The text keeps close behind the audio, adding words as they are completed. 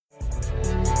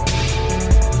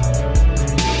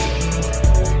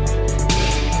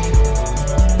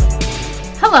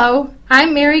Hello,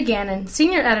 I'm Mary Gannon,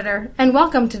 Senior Editor, and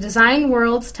welcome to Design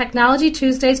World's Technology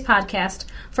Tuesdays podcast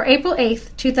for April 8th,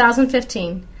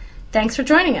 2015. Thanks for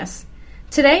joining us.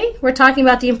 Today, we're talking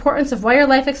about the importance of wire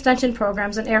life extension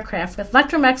programs in aircraft with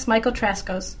Lectromech's Michael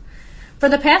Traskos. For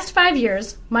the past 5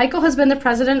 years, Michael has been the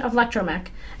president of Lectromech,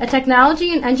 a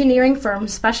technology and engineering firm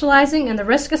specializing in the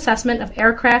risk assessment of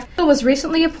aircraft. Michael was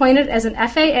recently appointed as an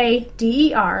FAA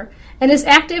DER and is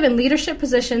active in leadership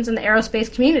positions in the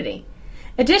aerospace community.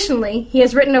 Additionally, he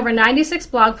has written over 96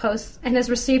 blog posts and has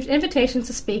received invitations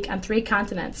to speak on 3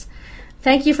 continents.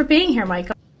 Thank you for being here,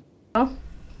 Michael.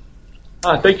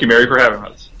 Thank you, Mary, for having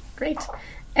us. Great.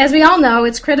 As we all know,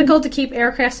 it's critical to keep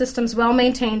aircraft systems well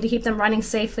maintained to keep them running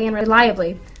safely and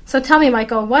reliably. So tell me,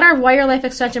 Michael, what are wire life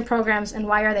extension programs and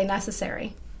why are they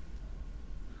necessary?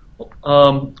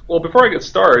 Well, before I get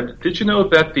started, did you know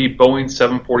that the Boeing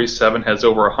 747 has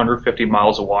over 150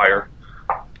 miles of wire?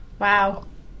 Wow.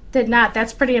 Did not.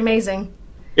 That's pretty amazing.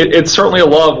 It's certainly a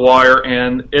lot of wire,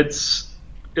 and it's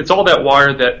all that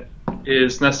wire that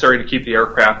is necessary to keep the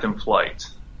aircraft in flight.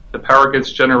 The power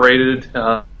gets generated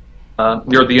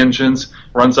near the engines,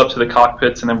 runs up to the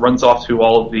cockpits, and then runs off to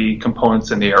all of the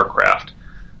components in the aircraft.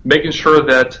 Making sure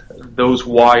that those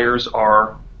wires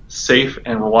are safe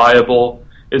and reliable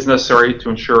is necessary to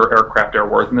ensure aircraft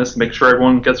airworthiness and make sure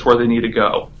everyone gets where they need to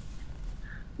go.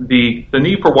 The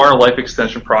need for wire life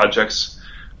extension projects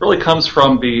really comes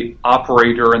from the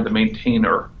operator and the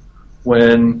maintainer.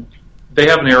 When they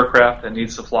have an aircraft that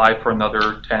needs to fly for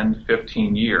another 10,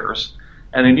 15 years,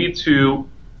 and they need to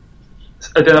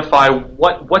identify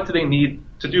what do they need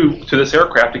to do to this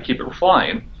aircraft to keep it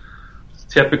flying.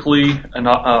 Typically, an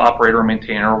operator or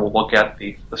maintainer will look at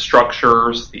the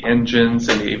structures, the engines,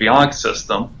 and the avionics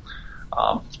system.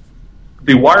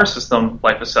 The wire system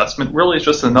life assessment really is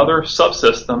just another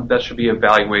subsystem that should be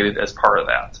evaluated as part of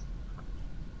that.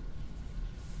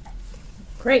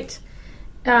 Great.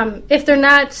 If they're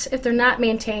not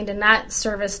maintained and not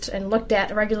serviced and looked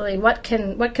at regularly, what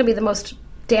can be the most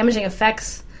damaging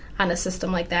effects on a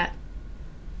system like that?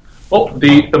 Well,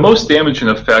 the most damaging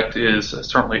effect is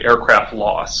certainly aircraft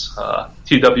loss.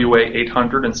 TWA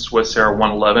 800 and Swissair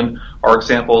 111 are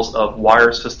examples of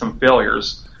wire system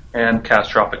failures and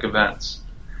catastrophic events.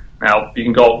 Now, you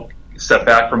can go a step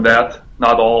back from that.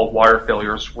 Not all wire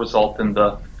failures result in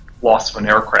the loss of an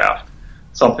aircraft.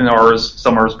 Some are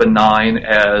as benign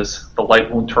as the light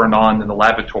won't turn on in the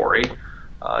lavatory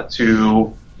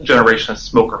to generation of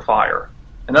smoke or fire.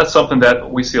 And that's something that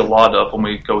we see a lot of when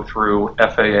we go through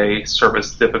FAA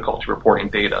service difficulty reporting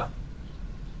data.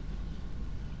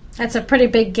 That's a pretty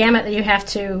big gamut that you have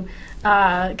to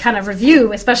kind of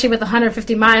review, especially with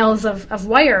 150 miles of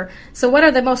wire. So what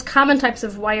are the most common types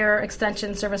of wire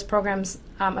extension service programs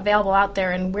available out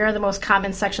there, and where are the most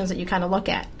common sections that you kind of look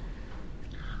at?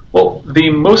 Well, the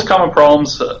most common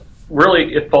problems,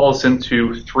 really it falls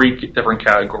into 3 different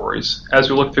categories. As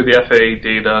we look through the FAA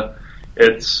data,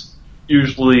 it's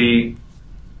usually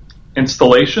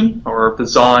installation or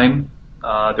design.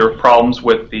 There are problems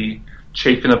with the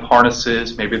chafing of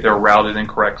harnesses. Maybe they're routed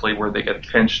incorrectly where they get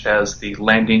pinched as the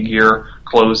landing gear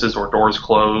closes or doors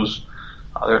close.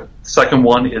 The second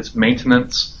one is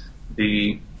maintenance.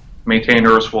 The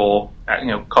maintainers will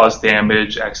cause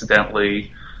damage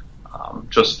accidentally,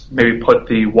 just maybe put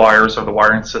the wires or the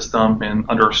wiring system in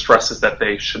under stresses that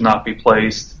they should not be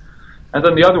placed. And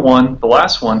then the other one, the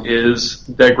last one, is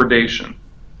degradation.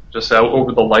 Just out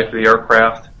over the life of the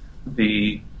aircraft,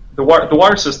 the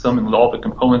wire system and all the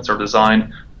components are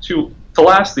designed to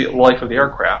last the life of the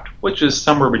aircraft, which is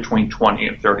somewhere between 20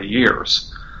 and 30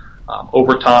 years.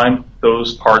 Over time,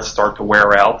 those parts start to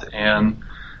wear out and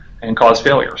cause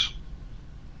failures.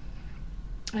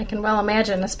 I can well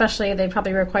imagine, especially they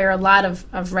probably require a lot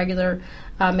of regular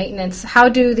maintenance. How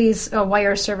do these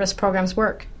wire service programs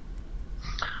work?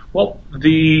 Well,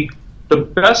 the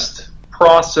best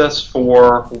process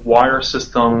for wire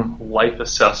system life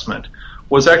assessment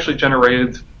was actually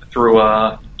generated through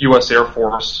a U.S. Air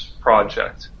Force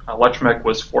project. Lectromech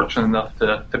was fortunate enough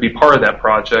to be part of that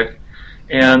project,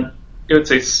 and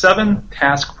it's a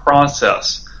 7-task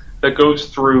process that goes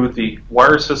through the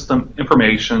wire system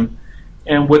information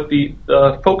and with the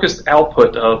focused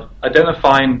output of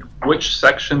identifying which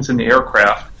sections in the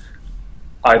aircraft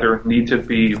either need to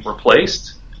be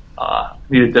replaced,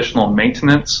 need additional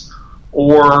maintenance,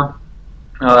 or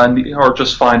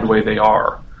just find the way they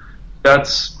are.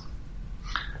 That's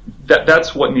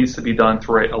what needs to be done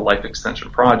through a life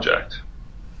extension project.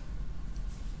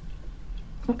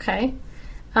 Okay.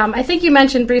 I think you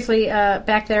mentioned briefly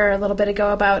back there a little bit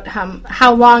ago about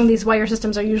how long these wire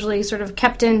systems are usually sort of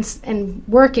kept in and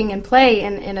working and play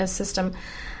in a system.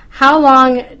 how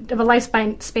long of a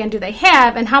lifespan do they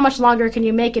have, and how much longer can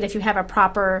you make it if you have a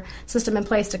proper system in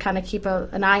place to kind of keep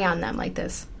an eye on them like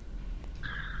this?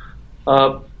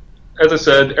 As I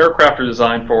said, aircraft are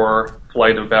designed for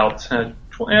flight of about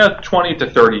 20 to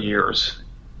 30 years.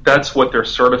 That's what they're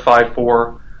certified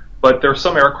for. But there are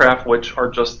some aircraft which are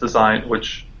just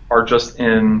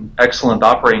in excellent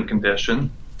operating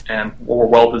condition and were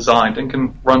well designed and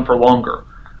can run for longer.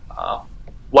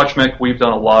 Lechmec, we've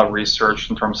done a lot of research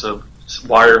in terms of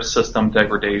wire system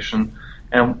degradation,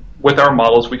 and with our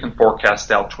models, we can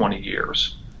forecast out 20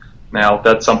 years. Now,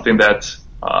 that's something that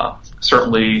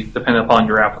certainly, depending upon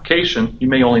your application, you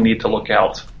may only need to look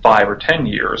out 5 or 10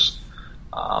 years.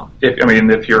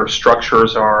 If your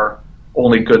structures are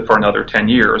only good for another 10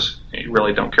 years, you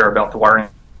really don't care about the wiring.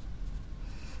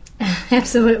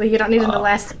 Absolutely, you don't need them to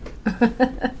last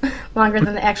longer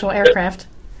than the actual aircraft.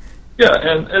 Yeah,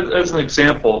 and as an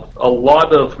example, a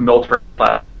lot of military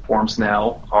platforms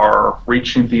now are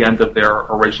reaching the end of their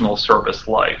original service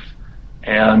life.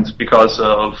 And because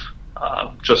of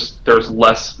there's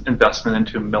less investment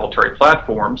into military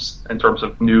platforms in terms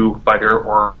of new fighter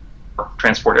or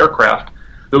transport aircraft,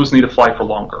 those need to fly for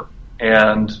longer.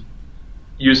 And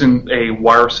using a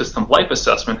wire system life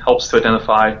assessment helps to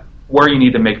identify where you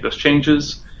need to make those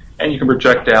changes, and you can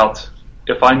project out,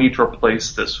 if I need to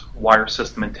replace this wire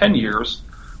system in 10 years,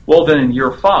 well then in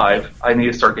year 5, I need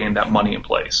to start getting that money in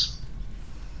place.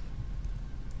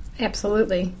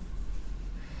 Absolutely.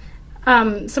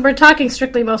 So we're talking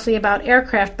strictly mostly about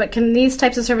aircraft, but can these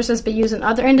types of services be used in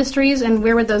other industries, and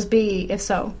where would those be, if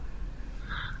so?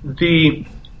 The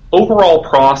overall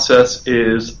process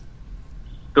is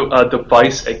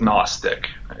device agnostic.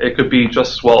 It could be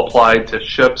just as well applied to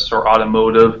ships or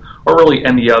automotive or really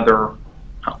any other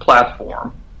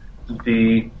platform.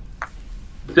 The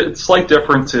slight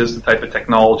difference is the type of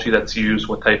technology that's used,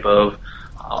 what type of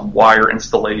wire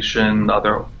installation,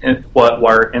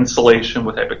 wire insulation,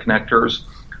 what type of connectors.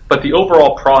 But the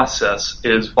overall process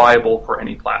is viable for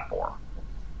any platform.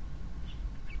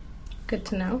 Good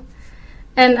to know.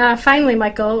 And finally,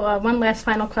 Michael, one last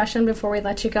final question before we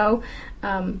let you go.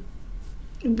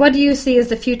 What do you see as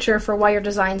the future for wire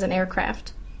designs in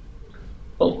aircraft?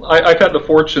 Well, I've had the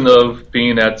fortune of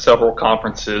being at several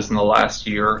conferences in the last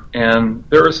year, and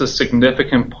there is a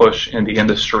significant push in the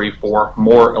industry for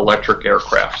more electric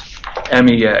aircraft,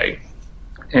 MEA.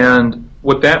 And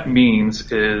what that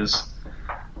means is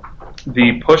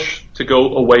the push to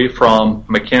go away from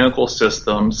mechanical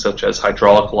systems such as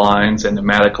hydraulic lines and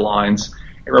pneumatic lines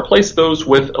and replace those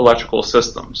with electrical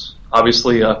systems.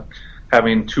 Obviously,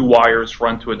 having 2 wires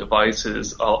run to a device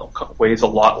weighs a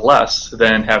lot less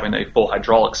than having a full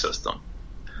hydraulic system.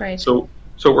 Right. So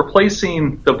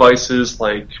replacing devices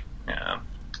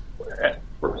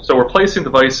replacing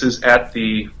devices at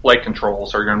the flight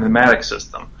controls or your pneumatic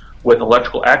system with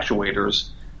electrical actuators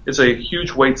is a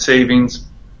huge weight savings,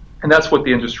 and that's what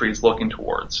the industry is looking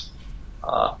towards.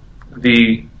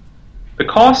 The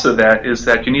cost of that is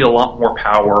that you need a lot more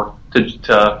power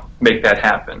to make that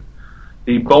happen.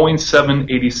 The Boeing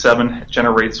 787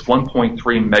 generates 1.3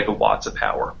 megawatts of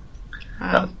power.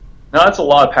 Wow. Now that's a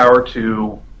lot of power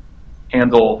to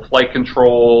handle flight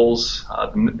controls,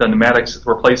 the pneumatics,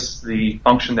 replace the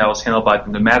function that was handled by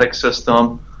the pneumatic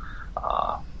system.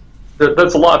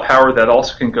 That's a lot of power that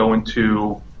also can go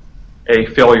into a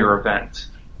failure event.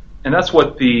 And that's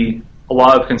what a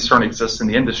lot of concern exists in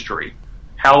the industry.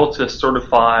 How to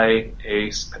certify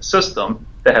a system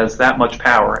that has that much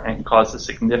power and can cause a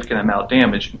significant amount of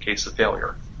damage in case of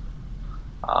failure.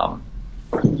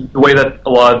 The way that a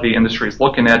lot of the industry is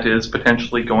looking at is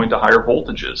potentially going to higher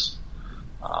voltages.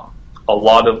 A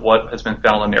lot of what has been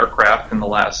found in aircraft in the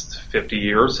last 50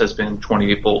 years has been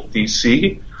 28 volt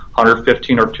DC,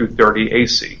 115 or 230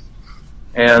 AC.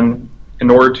 And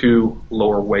in order to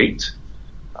lower weight,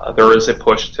 there is a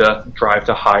push to drive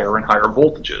to higher and higher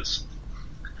voltages.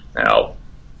 Now,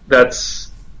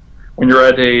 that's when you're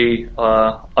at a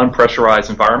unpressurized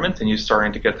environment and you're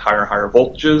starting to get higher and higher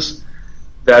voltages,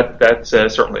 that's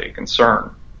certainly a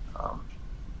concern.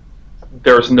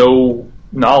 There's no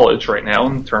knowledge right now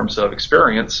in terms of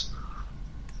experience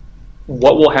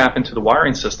what will happen to the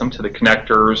wiring system, to the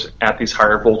connectors at these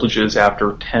higher voltages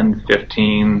after 10,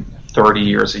 15, 30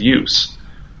 years of use.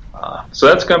 So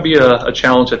that's going to be a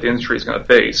challenge that the industry is going to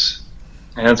face.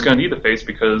 And it's going to need to face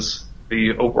because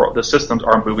the systems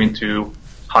are moving to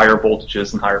higher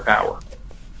voltages and higher power.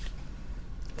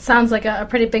 Sounds like a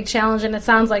pretty big challenge, and it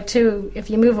sounds like, too, if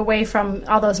you move away from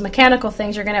all those mechanical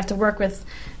things, you're going to have to work with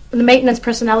the maintenance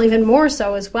personnel even more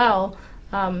so as well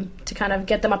to kind of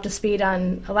get them up to speed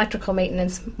on electrical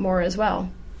maintenance more as well.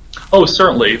 Oh,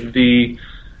 certainly.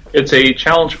 It's a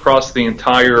challenge across the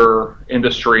entire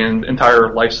industry and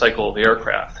entire life cycle of the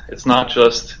aircraft. It's not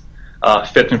just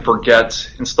fit and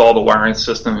forget, install the wiring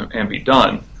system and be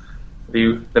done.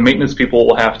 The maintenance people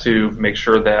will have to make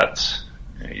sure that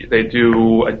they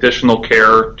do additional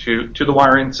care to the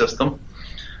wiring system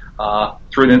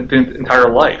through the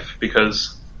entire life,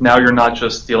 because now you're not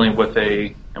just dealing with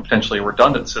a potentially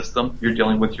redundant system, you're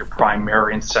dealing with your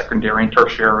primary and secondary and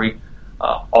tertiary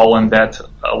all in that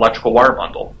electrical wire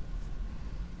bundle.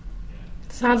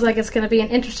 Sounds like it's going to be an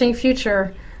interesting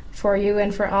future for you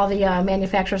and for all the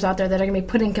manufacturers out there that are going to be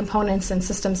putting components and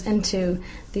systems into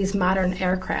these modern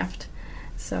aircraft.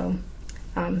 So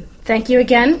thank you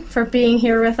again for being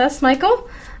here with us, Michael.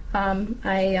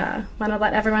 I want to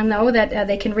let everyone know that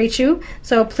they can reach you.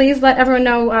 So please let everyone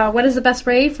know what is the best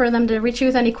way for them to reach you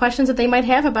with any questions that they might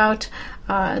have about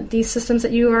these systems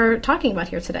that you are talking about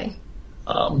here today.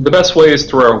 The best way is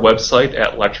through our website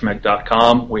at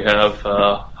electromech.com. We have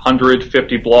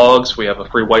 150 blogs. We have a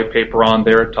free white paper on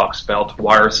there. It talks about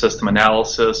wire system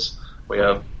analysis. We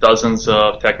have dozens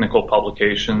of technical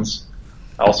publications.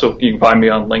 Also, you can find me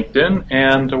on LinkedIn,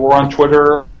 and we're on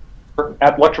Twitter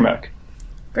at Electromech.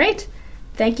 Great.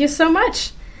 Thank you so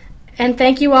much. And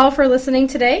thank you all for listening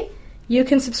today. You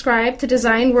can subscribe to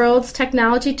Design World's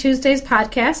Technology Tuesdays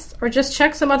podcast, or just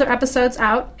check some other episodes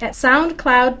out at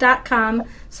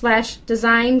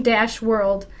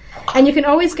soundcloud.com/design-world. And you can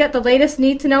always get the latest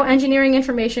need-to-know engineering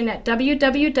information at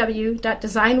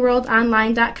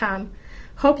www.designworldonline.com.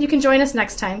 Hope you can join us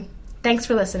next time. Thanks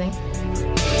for listening.